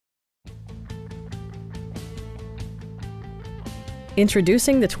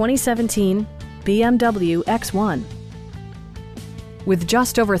Introducing the 2017 BMW X1. With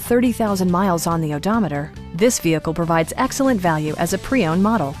just over 30,000 miles on the odometer, this vehicle provides excellent value as a pre-owned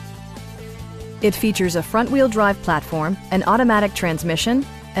model. It features a front-wheel drive platform, an automatic transmission,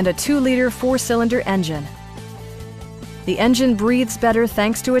 and a 2-liter 4-cylinder engine. The engine breathes better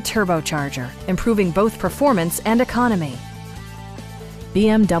thanks to a turbocharger, improving both performance and economy.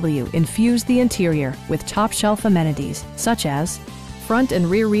 BMW infused the interior with top-shelf amenities such as front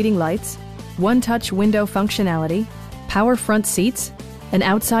and rear reading lights, one-touch window functionality, power front seats, an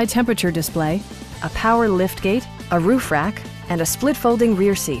outside temperature display, a power liftgate, a roof rack, and a split-folding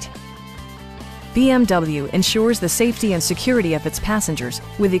rear seat. BMW ensures the safety and security of its passengers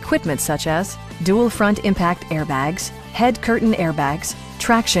with equipment such as dual front impact airbags, head curtain airbags,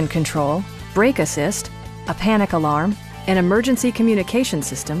 traction control, brake assist, a panic alarm, an emergency communication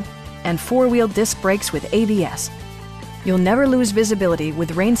system, and 4-wheel disc brakes with ABS. You'll never lose visibility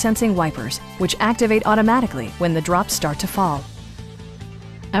with rain-sensing wipers, which activate automatically when the drops start to fall.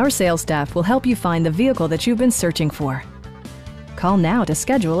 Our sales staff will help you find the vehicle that you've been searching for. Call now to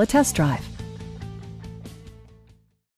schedule a test drive.